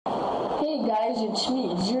guys, it's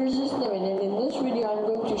me, System, and in this video I'm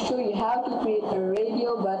going to show you how to create a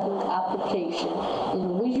radio button application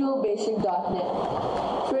in VisualBasic.net.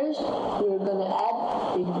 First, we're going to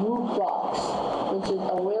add a group box, which is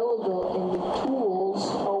available in the tools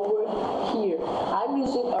over here. I'm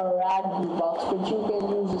using a rad group box, but you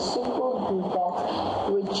can use a simple group box,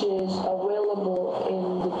 which is available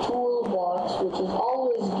in the toolbox, which is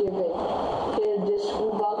always given in this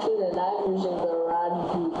group boxes, and I'm using the rad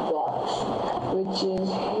group box, which is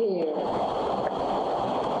here.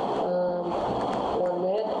 1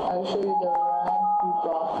 minute, I'll show you the rad group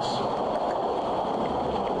box.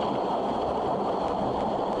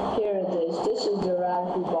 Here it is. This is the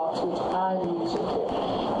rad group box which I'm using here.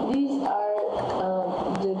 These are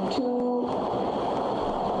the two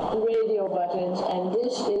radio buttons, and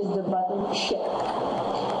this is the button check.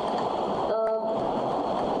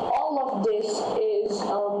 All of this is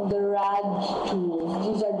the rad tools.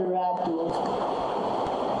 These are the rad tools,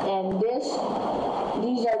 and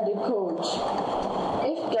these are the codes.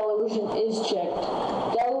 If television is checked,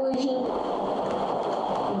 television,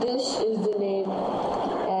 this is the name,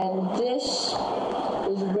 and this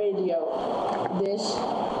is radio. This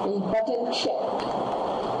is button check.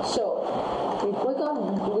 So we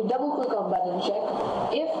double click on button check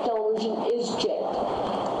if television is checked.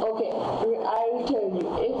 Okay, I will tell you,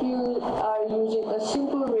 if you are using a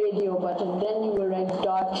simple radio button, then you will write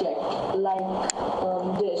 .checked like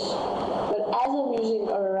this. But as I'm using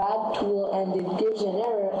a rad tool and it gives an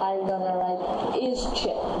error, I'm gonna write is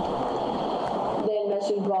checked. Then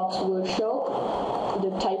message box will show the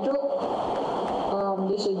title.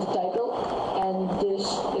 This is the title, and this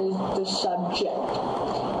is the subject.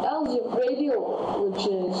 ElseIf radio, which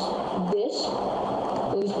is this,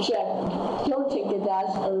 is checked. Don't take it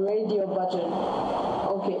as a radio button.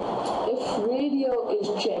 Okay, if radio is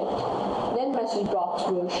checked, then message box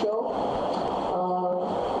will show.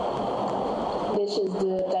 This is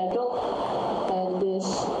the title, and this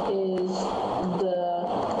is the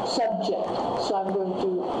subject. So I'm going to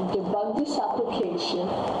debug this application.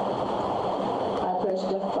 I press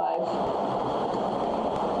F5.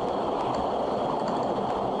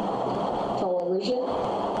 Television.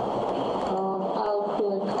 I'll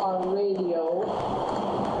click on radio.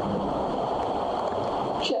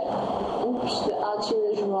 Check. Oops, the answer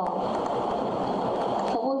is wrong.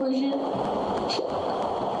 Television. Check.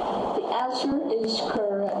 The answer is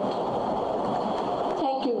correct.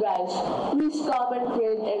 Thank you guys. Please comment,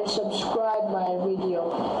 rate, and subscribe my video.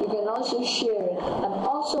 You can also share it. I'm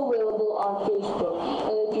also available on Facebook.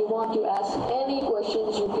 And if you want to ask any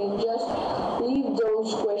questions, you can just leave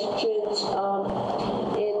those questions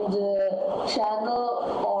in the channel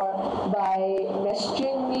or by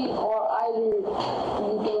messaging me, or either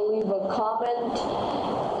you can leave a comment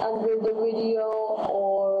under the video,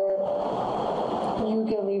 or you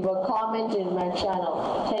can leave a comment in my channel.